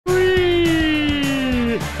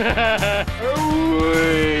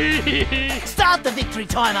Start the victory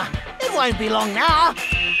timer. It won't be long now.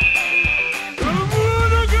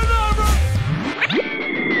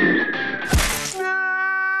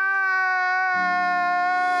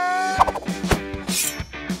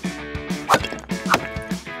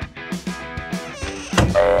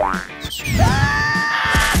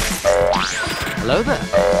 Hello there.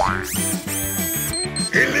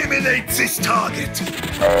 Eliminate this target.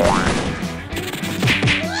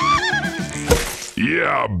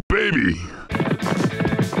 Yeah, baby.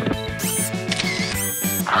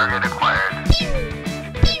 Target acquired.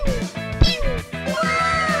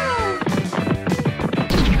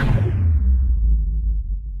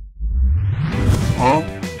 Huh?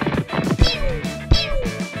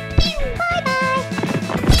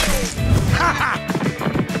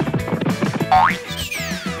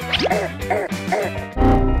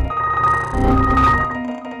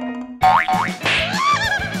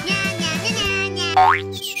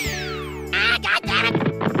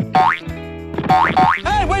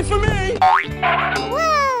 Hey, wait for me!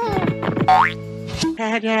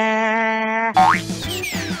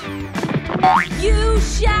 You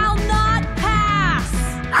shall not pass!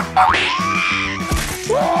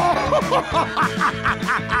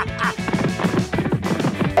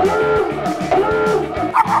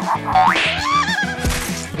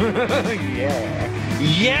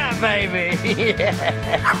 Yeah, baby!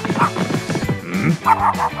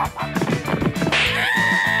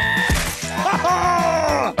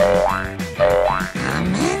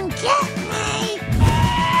 Come and get me.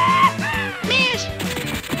 Miss.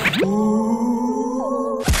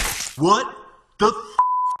 What the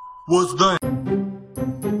was that?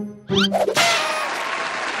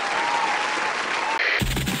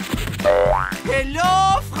 Hello,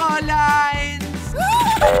 Fräuleins!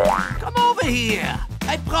 Come over here.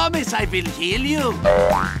 I promise I will heal you.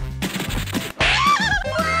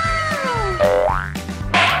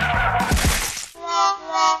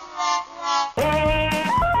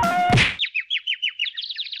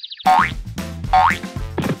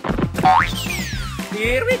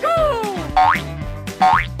 Here we go!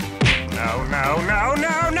 No, no, no,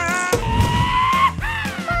 no, no!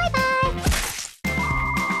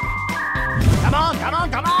 Come on, come on,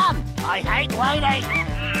 come on. I hate waiting.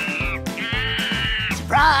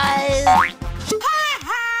 Surprise.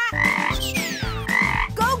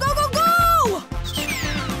 Go, go, go, go!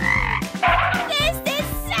 This is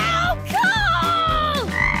so cool!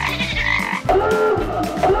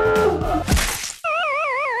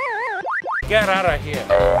 Get out of here.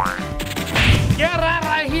 Get out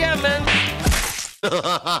of here, man!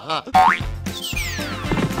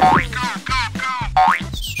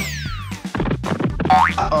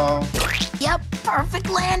 Uh-oh. Yep, perfect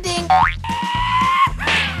landing.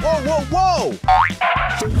 Whoa, whoa, whoa!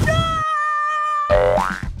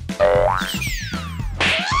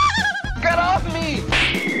 Get off me!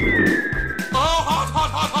 Oh, hot,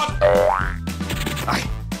 hot, hot, hot!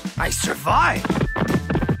 I survived!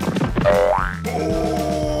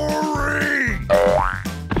 Boring!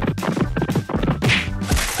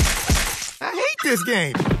 I hate this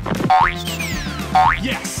game!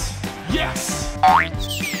 Yes! Yes!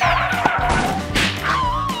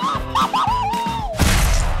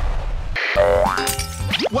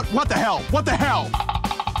 What the hell? What the hell?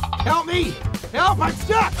 Help me! Help! I'm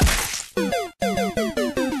stuck!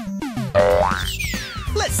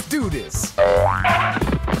 Let's do this!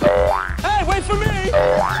 Hey, wait for me!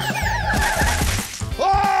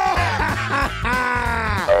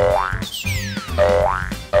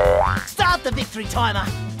 Start the victory timer.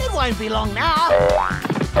 It won't be long now.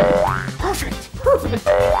 Perfect!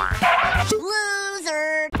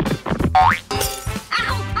 Loser. Ow,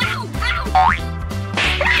 ow, ow! Ah!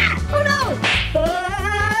 Oh no!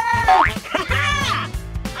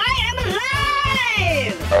 I am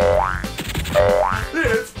alive!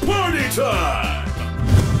 It's party time!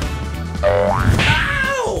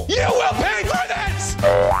 Ow! You will pay for this!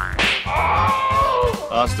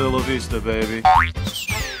 Hasta la vista, baby.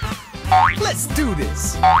 Let's do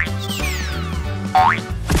this!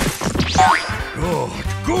 Good,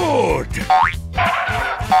 good!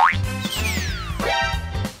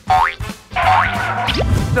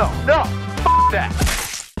 No, no! F that!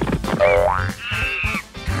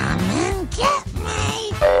 Come and get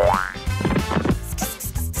me.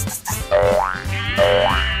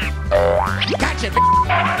 Gotcha!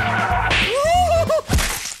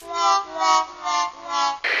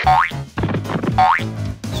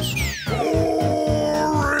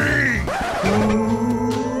 Boring!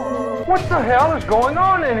 What the hell is going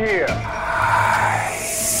on in here?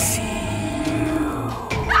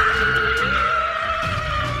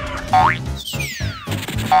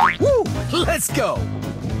 Let's go.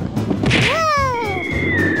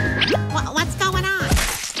 What's going on?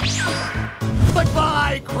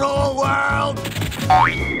 Goodbye, cruel world!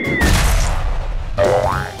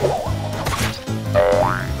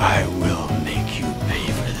 I will make you pay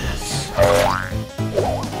for this.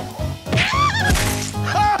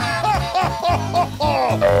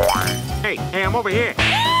 Hey, I'm over here.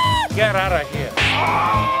 Get out of here.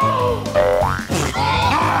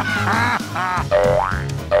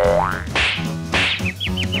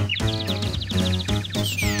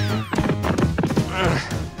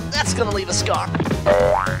 That's gonna leave a scar.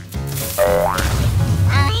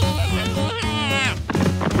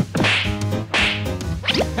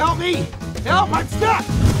 Help me! Help! I'm stuck!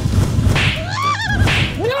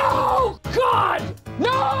 No! God!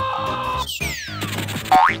 No!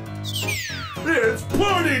 It's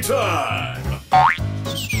party time!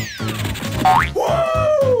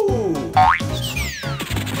 Woo!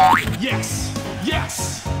 Yes!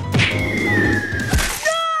 Yes!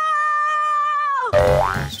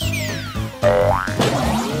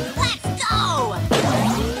 Let's go!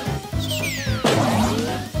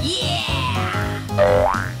 Yeah!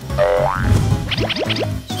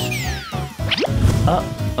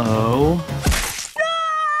 Uh-oh.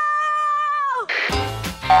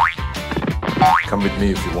 Come with me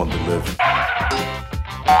if you want to live.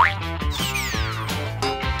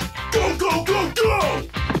 Go, go, go, go!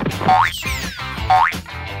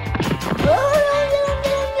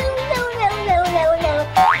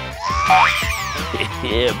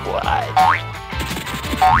 Yeah, boy.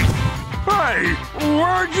 Hey,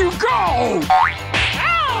 where'd you go?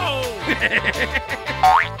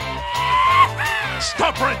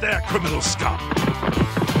 Stop right there, criminal scum!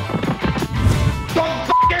 Don't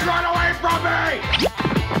f***ing run away from me!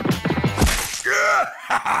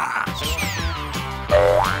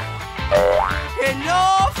 Hello,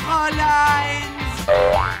 Fräuleins!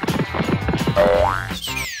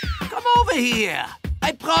 Come over here.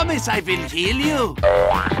 I promise I will heal you. Ow!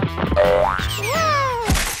 Ow!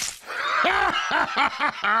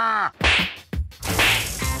 Ow!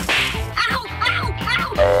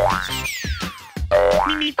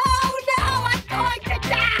 Oh no! I'm going to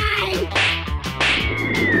die!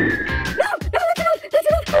 No! No! That's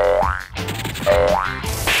enough!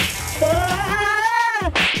 Ah!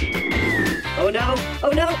 Oh no!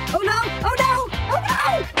 Oh no! Oh no! Oh no! Oh no!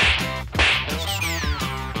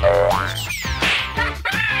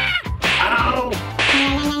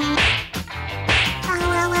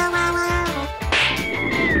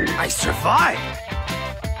 I survived!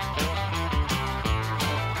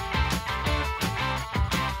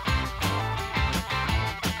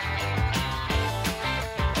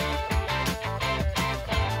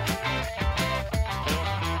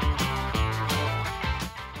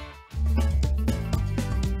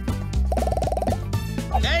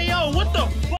 Hey, yo, what the